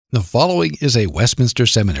The following is a Westminster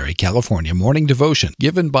Seminary, California morning devotion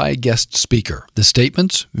given by a guest speaker. The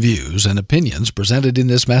statements, views, and opinions presented in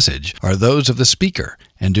this message are those of the speaker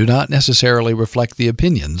and do not necessarily reflect the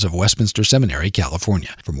opinions of Westminster Seminary,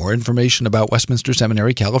 California. For more information about Westminster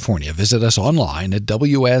Seminary, California, visit us online at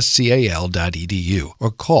wscal.edu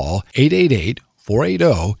or call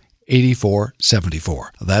 888-480-8474.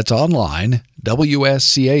 That's online,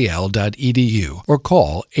 wscal.edu or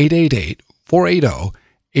call 888-480-8474.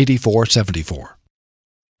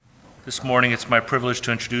 This morning, it's my privilege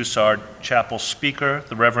to introduce our chapel speaker,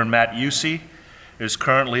 the Reverend Matt Yusi, who is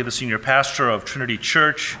currently the senior pastor of Trinity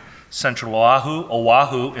Church, Central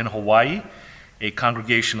Oahu in Hawaii, a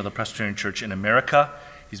congregation of the Presbyterian Church in America.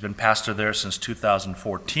 He's been pastor there since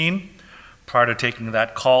 2014. Prior to taking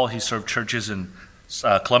that call, he served churches in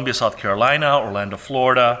Columbia, South Carolina, Orlando,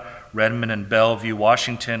 Florida, Redmond and Bellevue,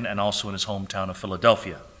 Washington, and also in his hometown of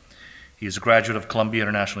Philadelphia. He is a graduate of Columbia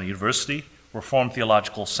International University, Reformed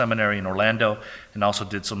Theological Seminary in Orlando, and also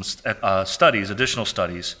did some additional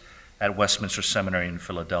studies at Westminster Seminary in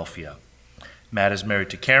Philadelphia. Matt is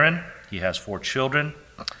married to Karen. He has 4 children.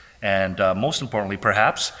 And most importantly,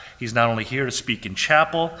 perhaps, he's not only here to speak in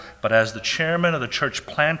chapel, but as the chairman of the Church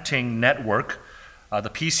Planting Network,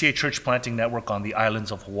 the PCA Church Planting Network on the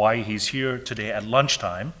islands of Hawaii. He's here today at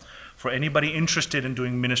lunchtime for anybody interested in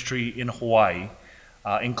doing ministry in Hawaii,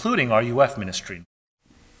 including RUF ministry.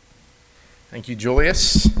 Thank you,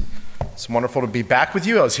 Julius. It's wonderful to be back with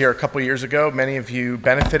you. I was here a couple years ago. Many of you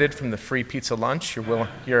benefited from the free pizza lunch.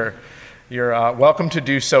 You're welcome to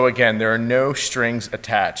do so again. There are no strings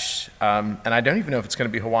attached. And I don't even know if it's going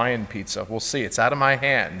to be Hawaiian pizza. We'll see. It's out of my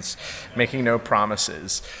hands, making no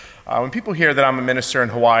promises. When people hear that I'm a minister in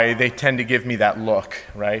Hawaii, they tend to give me that look,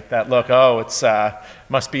 right? That look, it's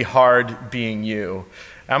must be hard being you.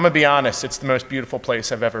 I'm going to be honest, it's the most beautiful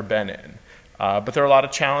place I've ever been in. But there are a lot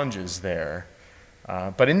of challenges there.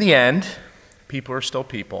 But in the end, people are still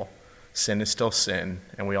people. Sin is still sin,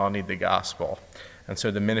 and we all need the gospel. And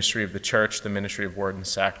so the ministry of the church, the ministry of word and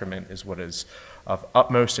sacrament is what is of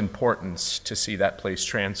utmost importance to see that place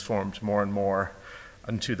transformed more and more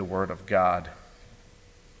unto the word of God.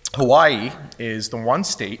 Hawaii is the one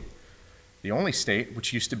state, the only state,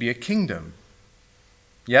 which used to be a kingdom.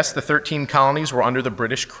 Yes, the 13 colonies were under the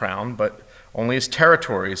British crown, but only as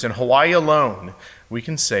territories. In Hawaii alone, we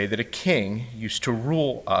can say that a king used to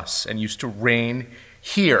rule us and used to reign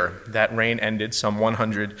here. That reign ended some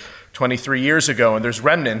 123 years ago, and there's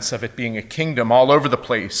remnants of it being a kingdom all over the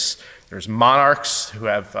place. There's monarchs who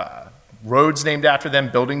have roads named after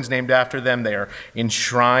them, buildings named after them. They are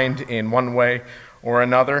enshrined in one way or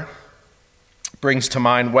another. Brings to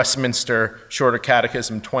mind Westminster Shorter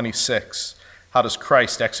Catechism 26. How does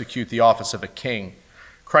Christ execute the office of a king?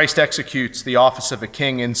 Christ executes the office of a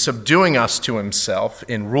king in subduing us to himself,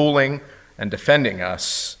 in ruling and defending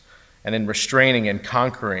us, and in restraining and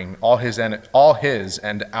conquering all his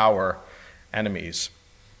and our enemies.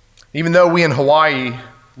 Even though we in Hawaii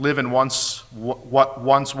live in what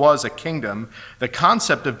once was a kingdom, the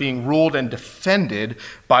concept of being ruled and defended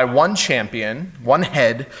by one champion, one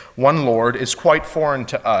head, one Lord is quite foreign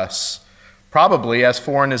to us. Probably as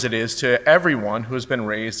foreign as it is to everyone who has been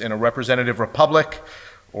raised in a representative republic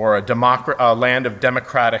or a land of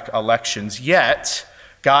democratic elections. Yet,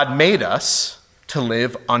 God made us to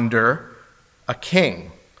live under a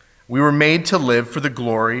king. We were made to live for the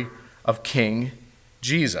glory of King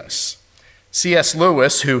Jesus. C.S.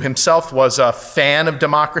 Lewis, who himself was a fan of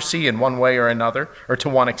democracy in one way or another, or to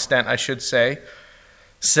one extent, I should say,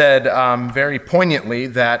 said very poignantly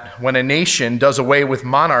that when a nation does away with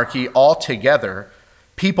monarchy altogether,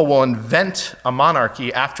 people will invent a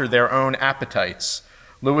monarchy after their own appetites.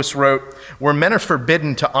 Lewis wrote, "Where men are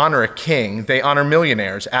forbidden to honor a king, they honor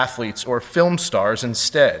millionaires, athletes, or film stars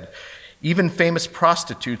instead. Even famous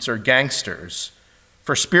prostitutes or gangsters.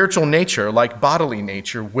 For spiritual nature, like bodily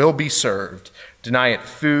nature, will be served. Deny it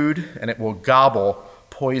food, and it will gobble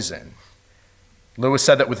poison." Lewis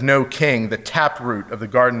said that with no king, the taproot of the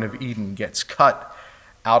Garden of Eden gets cut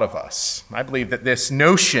out of us. I believe that this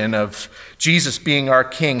notion of Jesus being our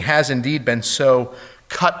king has indeed been so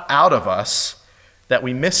cut out of us that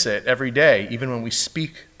we miss it every day, even when we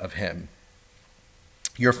speak of him.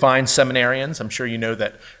 You're fine seminarians. I'm sure you know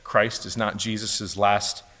that Christ is not Jesus'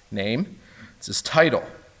 last name. It's his title.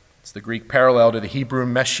 It's the Greek parallel to the Hebrew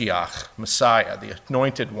Meshiach, Messiah, the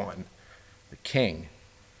anointed one, the king.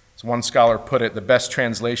 As one scholar put it, the best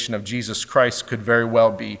translation of Jesus Christ could very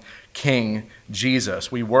well be King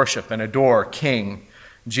Jesus. We worship and adore King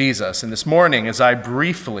Jesus. And this morning, as I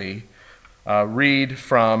briefly read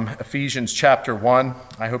from Ephesians chapter 1,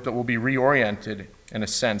 I hope that we'll be reoriented, in a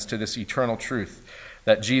sense, to this eternal truth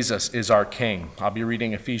that Jesus is our King. I'll be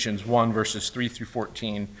reading Ephesians 1, verses 3 through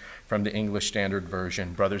 14 from the English Standard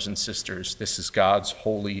Version. Brothers and sisters, this is God's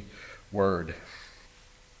holy word.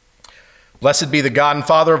 Blessed be the God and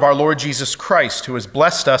Father of our Lord Jesus Christ, who has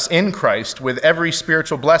blessed us in Christ with every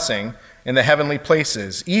spiritual blessing in the heavenly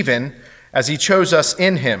places, even as he chose us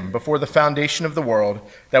in him before the foundation of the world,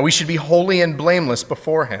 that we should be holy and blameless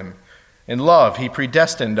before him. In love, he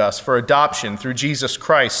predestined us for adoption through Jesus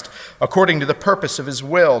Christ, according to the purpose of his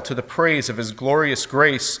will, to the praise of his glorious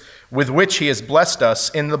grace, with which he has blessed us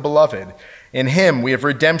in the Beloved. In him we have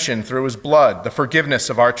redemption through his blood, the forgiveness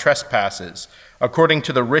of our trespasses, according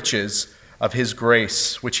to the riches of his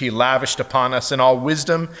grace, which he lavished upon us in all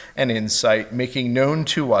wisdom and insight, making known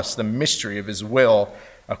to us the mystery of his will,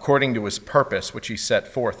 according to his purpose, which he set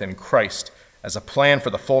forth in Christ as a plan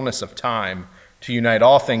for the fullness of time, to unite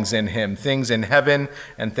all things in him, things in heaven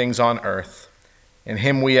and things on earth. In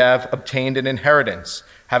him we have obtained an inheritance,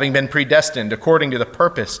 having been predestined according to the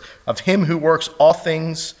purpose of him who works all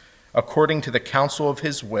things according to the counsel of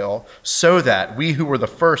his will, so that we who were the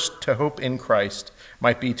first to hope in Christ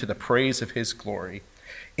might be to the praise of his glory.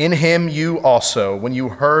 In him you also, when you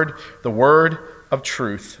heard the word of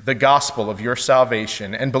truth, the gospel of your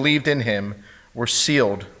salvation, and believed in him, were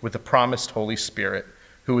sealed with the promised Holy Spirit,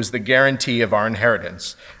 who is the guarantee of our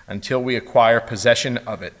inheritance until we acquire possession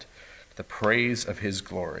of it, to the praise of his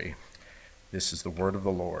glory. This is the word of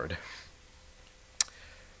the Lord.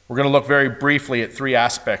 We're going to look very briefly at three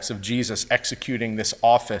aspects of Jesus executing this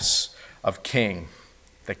office of king.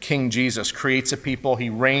 That King Jesus creates a people, he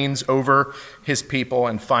reigns over his people,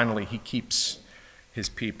 and finally he keeps his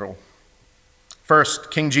people.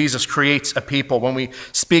 First, King Jesus creates a people. When we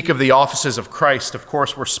speak of the offices of Christ, of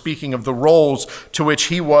course, we're speaking of the roles to which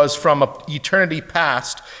he was from eternity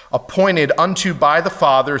past appointed unto by the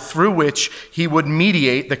Father, through which he would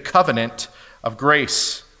mediate the covenant of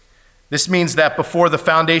grace. This means that before the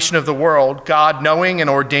foundation of the world, God, knowing and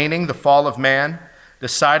ordaining the fall of man,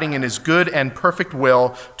 deciding in his good and perfect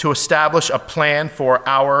will to establish a plan for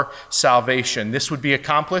our salvation. This would be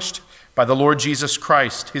accomplished by the Lord Jesus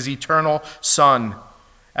Christ, his eternal Son,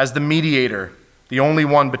 as the mediator, the only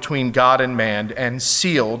one between God and man, and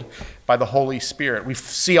sealed by the Holy Spirit. We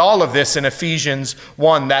see all of this in Ephesians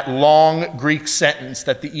 1, that long Greek sentence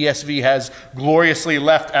that the ESV has gloriously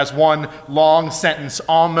left as one long sentence,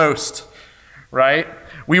 almost, right?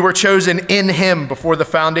 We were chosen in him before the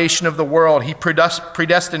foundation of the world. He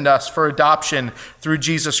predestined us for adoption through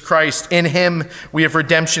Jesus Christ. In him we have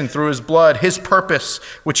redemption through his blood. His purpose,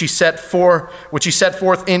 which he set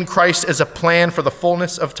forth in Christ as a plan for the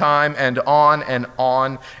fullness of time, and on and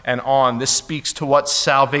on and on. This speaks to what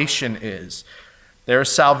salvation is. There is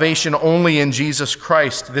salvation only in Jesus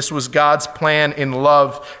Christ. This was God's plan in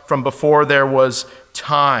love from before there was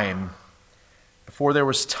time. Before there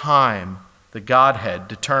was time, the Godhead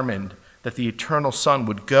determined that the eternal Son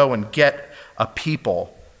would go and get a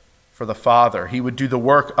people for the Father. He would do the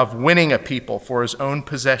work of winning a people for his own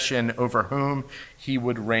possession, over whom he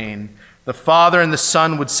would reign. The Father and the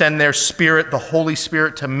Son would send their Spirit, the Holy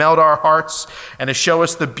Spirit, to melt our hearts and to show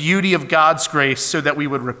us the beauty of God's grace so that we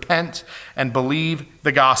would repent and believe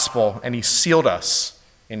the gospel, and he sealed us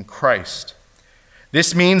in Christ.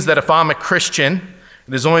 This means that if I'm a Christian,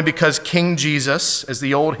 it is only because King Jesus, as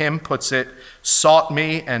the old hymn puts it, sought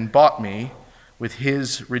me and bought me with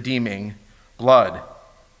his redeeming blood.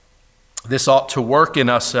 This ought to work in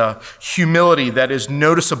us a humility that is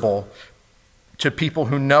noticeable to people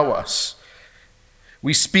who know us.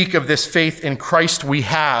 We speak of this faith in Christ we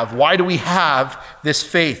have. Why do we have this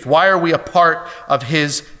faith? Why are we a part of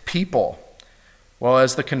his people? Well,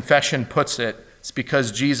 as the confession puts it, it's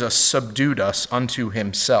because Jesus subdued us unto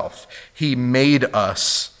himself. He made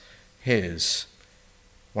us his.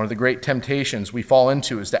 One of the great temptations we fall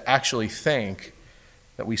into is to actually think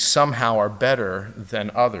that we somehow are better than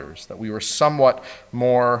others, that we were somewhat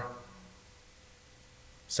more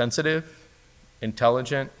sensitive,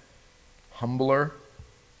 intelligent, humbler,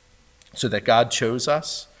 so that God chose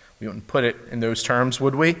us. We wouldn't put it in those terms,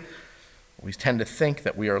 would we? We tend to think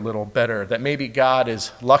that we are a little better, that maybe God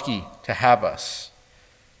is lucky to have us.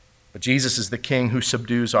 But Jesus is the King who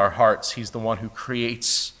subdues our hearts. He's the one who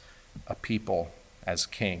creates a people as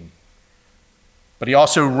king. But he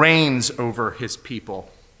also reigns over his people.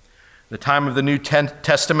 At the time of the New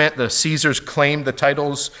Testament, the Caesars claimed the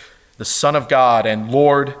titles the Son of God and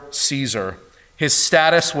Lord Caesar. His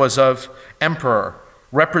status was of emperor,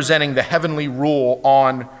 representing the heavenly rule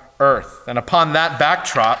on earth. And upon that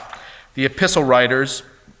backdrop, the epistle writers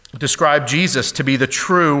describe Jesus to be the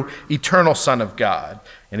true eternal Son of God.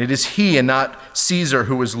 And it is he and not Caesar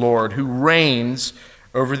who is Lord, who reigns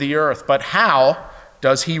over the earth. But how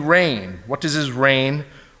does he reign? What does his reign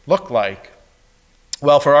look like?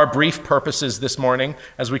 Well, for our brief purposes this morning,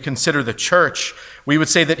 as we consider the church, we would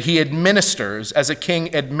say that he administers, as a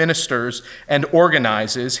king administers and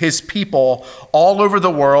organizes his people all over the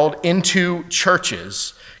world into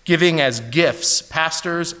churches, giving as gifts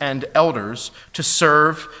pastors and elders to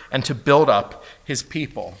serve and to build up his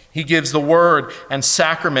people. He gives the word and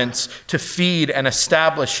sacraments to feed and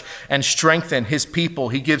establish and strengthen his people.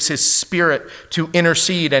 He gives his spirit to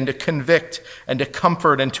intercede and to convict and to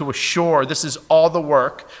comfort and to assure. This is all the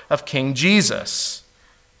work of King Jesus.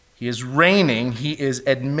 He is reigning, he is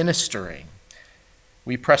administering.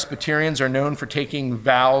 We Presbyterians are known for taking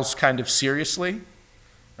vows kind of seriously,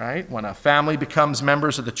 right? When a family becomes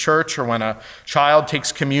members of the church, or when a child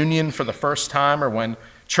takes communion for the first time, or when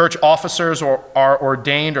church officers are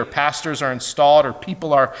ordained, or pastors are installed, or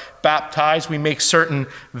people are baptized, we make certain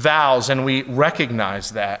vows and we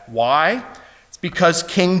recognize that. Why? It's because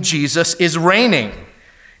King Jesus is reigning.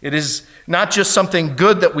 It is not just something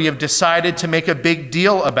good that we have decided to make a big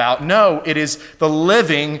deal about. No, it is the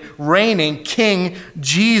living, reigning King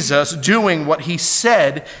Jesus doing what he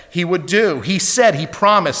said he would do. He said, he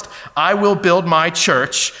promised, I will build my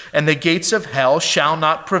church and the gates of hell shall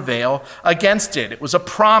not prevail against it. It was a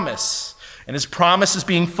promise. And his promise is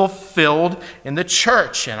being fulfilled in the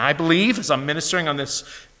church. And I believe, as I'm ministering on this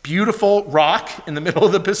beautiful rock in the middle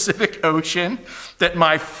of the Pacific Ocean, that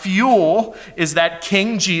my fuel is that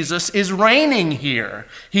King Jesus is reigning here.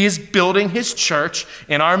 He is building his church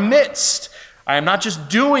in our midst. I am not just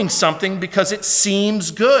doing something because it seems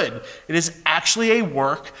good. It is actually a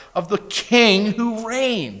work of the King who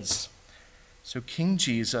reigns. So King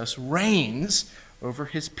Jesus reigns over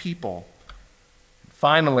his people.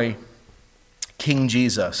 Finally, King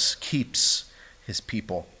Jesus keeps his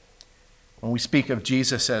people. When we speak of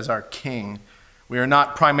Jesus as our king, we are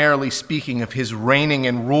not primarily speaking of his reigning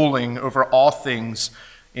and ruling over all things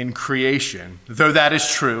in creation. Though that is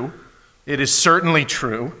true, it is certainly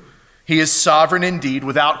true. He is sovereign indeed,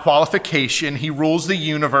 without qualification. He rules the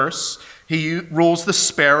universe. He rules the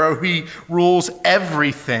sparrow. He rules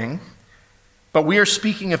everything. But we are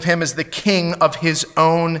speaking of him as the king of his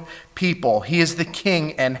own people. He is the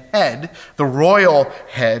king and head, the royal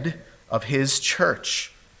head of his church.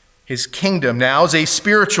 His kingdom now is a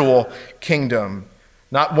spiritual kingdom,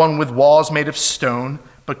 not one with walls made of stone,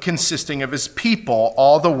 but consisting of his people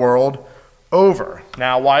all the world over.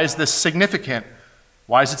 Now, why is this significant?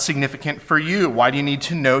 Why is it significant for you? Why do you need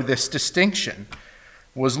to know this distinction?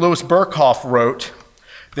 Well, as Louis Berkhoff wrote,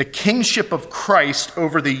 the kingship of Christ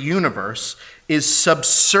over the universe is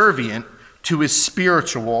subservient to his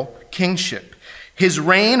spiritual kingship. His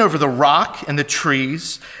reign over the rock and the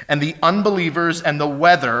trees and the unbelievers and the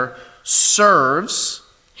weather serves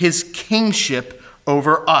his kingship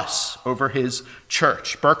over us, over his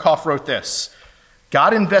church. Berkhoff wrote this: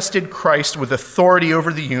 God invested Christ with authority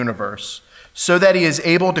over the universe so that he is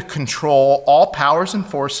able to control all powers and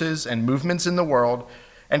forces and movements in the world,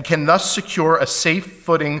 and can thus secure a safe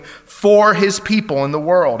footing for his people in the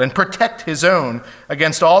world and protect his own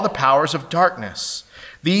against all the powers of darkness.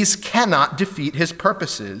 These cannot defeat his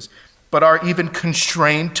purposes, but are even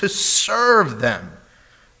constrained to serve them.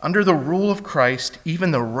 Under the rule of Christ,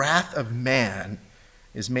 even the wrath of man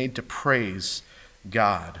is made to praise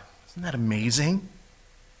God. Isn't that amazing?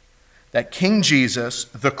 That King Jesus,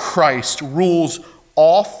 the Christ, rules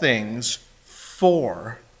all things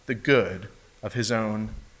for the good of his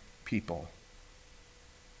own people.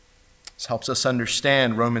 This helps us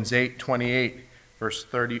understand Romans 8:28. Verse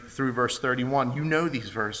 30 through verse 31. You know these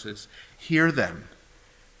verses. Hear them.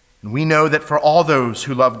 And we know that for all those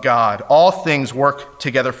who love God, all things work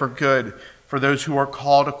together for good, for those who are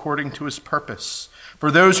called according to his purpose.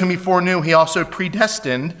 For those whom he foreknew, he also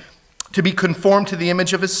predestined to be conformed to the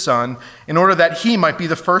image of his Son, in order that he might be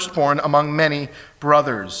the firstborn among many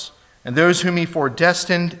brothers. And those whom he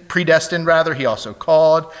predestined, he also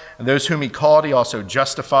called. And those whom he called, he also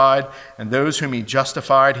justified. And those whom he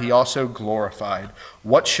justified, he also glorified.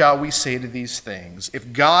 What shall we say to these things?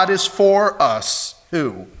 If God is for us,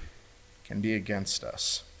 who can be against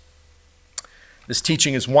us? This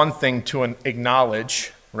teaching is one thing to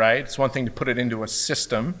acknowledge, right? It's one thing to put it into a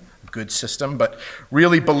system, a good system, but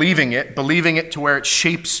really believing it to where it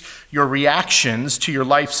shapes your reactions to your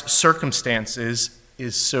life's circumstances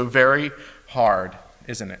is so very hard,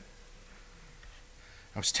 isn't it?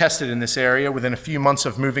 I was tested in this area within a few months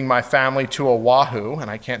of moving my family to Oahu, and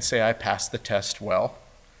I can't say I passed the test well.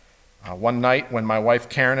 One night when my wife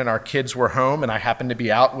Karen and our kids were home and I happened to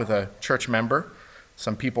be out with a church member,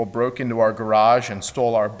 some people broke into our garage and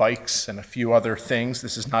stole our bikes and a few other things.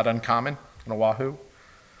 This is not uncommon in Oahu.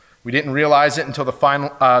 We didn't realize it until the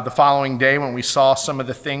following day when we saw some of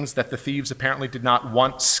the things that the thieves apparently did not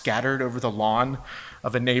want scattered over the lawn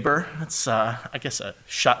of a neighbor. It's, I guess, a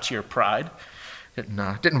shot to your pride.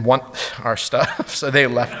 Didn't want our stuff, so they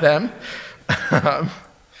left them.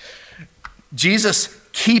 Jesus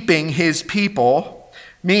keeping his people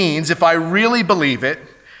means, if I really believe it,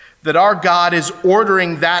 that our God is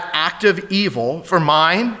ordering that act of evil for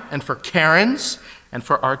mine and for Karen's and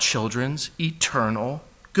for our children's eternal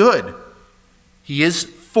good. He is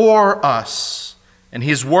for us, and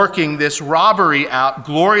he is working this robbery out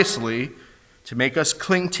gloriously to make us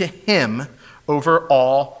cling to him over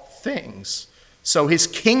all things. So his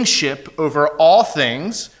kingship over all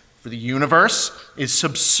things for the universe is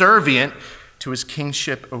subservient to his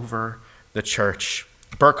kingship over the church.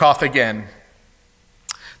 Berkhoff again.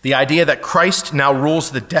 The idea that Christ now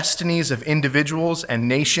rules the destinies of individuals and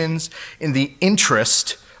nations in the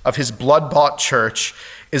interest of his blood-bought church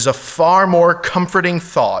is a far more comforting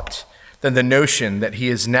thought than the notion that he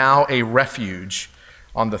is now a refuge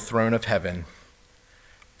on the throne of heaven.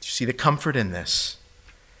 Do you see the comfort in this?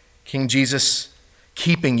 King Jesus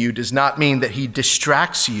keeping you does not mean that he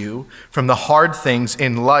distracts you from the hard things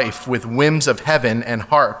in life with whims of heaven and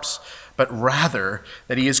harps, but rather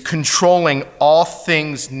that he is controlling all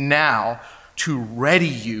things now to ready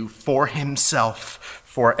you for himself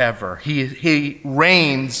forever. He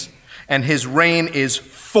reigns, and his reign is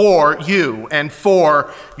for you and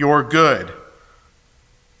for your good.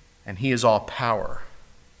 And he is all power.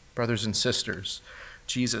 Brothers and sisters,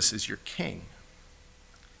 Jesus is your king.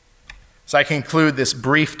 As I conclude this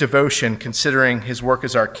brief devotion considering his work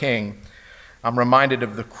as our king, I'm reminded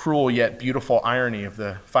of the cruel yet beautiful irony of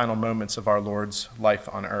the final moments of our Lord's life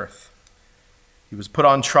on earth. He was put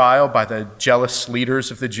on trial by the jealous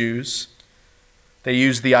leaders of the Jews. They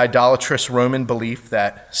used the idolatrous Roman belief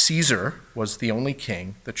that Caesar was the only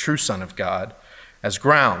king, the true Son of God, as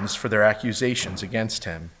grounds for their accusations against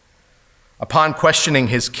him. Upon questioning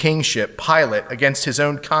his kingship, Pilate, against his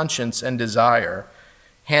own conscience and desire,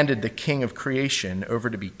 handed the king of creation over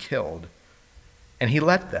to be killed, and he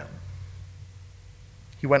let them.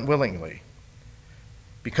 He went willingly,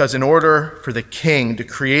 because in order for the king to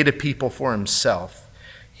create a people for himself,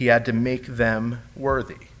 he had to make them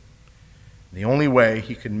worthy. The only way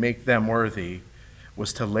he could make them worthy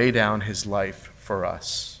was to lay down his life for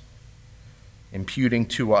us, imputing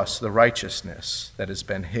to us the righteousness that has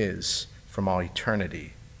been his from all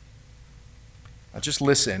eternity. Now just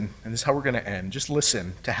listen, and this is how we're going to end. Just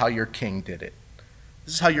listen to how your king did it.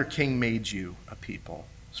 This is how your king made you a people.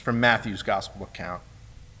 It's from Matthew's gospel account.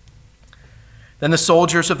 Then the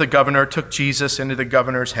soldiers of the governor took Jesus into the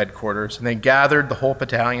governor's headquarters, and they gathered the whole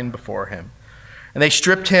battalion before him. And they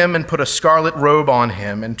stripped him and put a scarlet robe on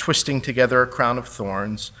him, and twisting together a crown of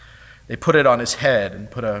thorns, they put it on his head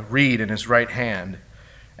and put a reed in his right hand.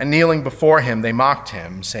 And kneeling before him, they mocked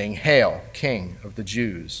him, saying, "Hail, King of the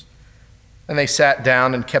Jews." And they sat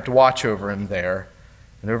down and kept watch over him there.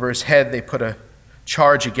 And over his head they put a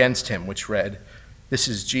charge against him, which read, "This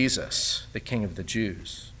is Jesus, the King of the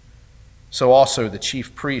Jews." So also the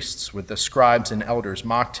chief priests with the scribes and elders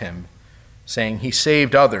mocked him, saying, "He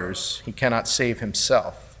saved others, he cannot save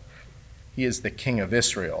himself. He is the King of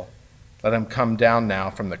Israel. Let him come down now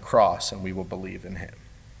from the cross, and we will believe in him."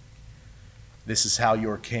 This is how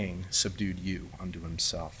your king subdued you unto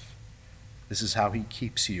himself. This is how he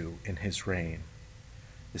keeps you in his reign.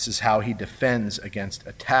 This is how he defends against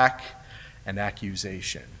attack and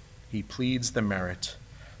accusation. He pleads the merit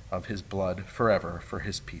of his blood forever for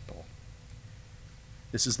his people.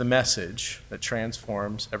 This is the message that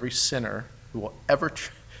transforms every sinner who will ever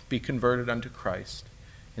be converted unto Christ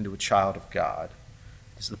into a child of God.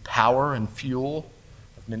 It is the power and fuel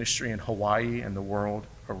of ministry in Hawaii and the world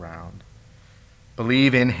around.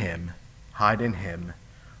 Believe in him, hide in him,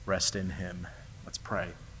 rest in him. Let's pray.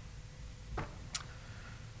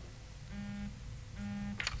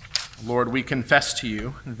 Lord, we confess to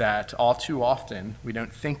you that all too often we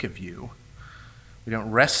don't think of you, we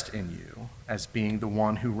don't rest in you as being the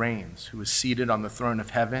one who reigns, who is seated on the throne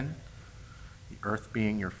of heaven, the earth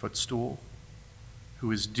being your footstool,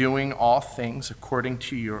 who is doing all things according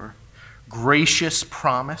to your gracious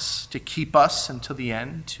promise to keep us until the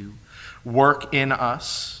end, to work in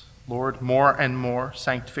us, Lord, more and more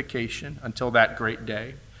sanctification until that great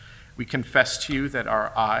day. We confess to you that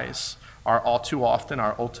our eyes are all too often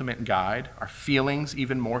our ultimate guide, our feelings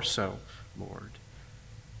even more so, Lord.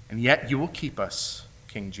 And yet you will keep us,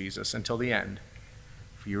 King Jesus, until the end.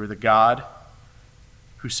 For you are the God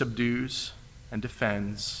who subdues and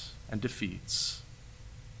defends and defeats.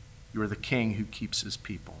 You are the King who keeps his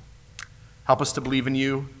people. Help us to believe in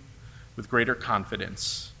you with greater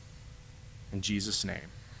confidence In Jesus' name,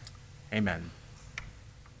 amen.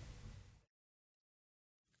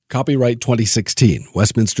 Copyright 2016,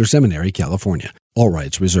 Westminster Seminary, California. All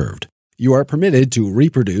rights reserved. You are permitted to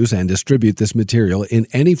reproduce and distribute this material in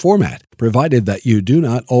any format, provided that you do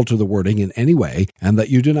not alter the wording in any way and that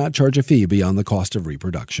you do not charge a fee beyond the cost of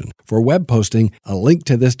reproduction. For web posting, a link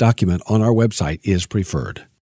to this document on our website is preferred.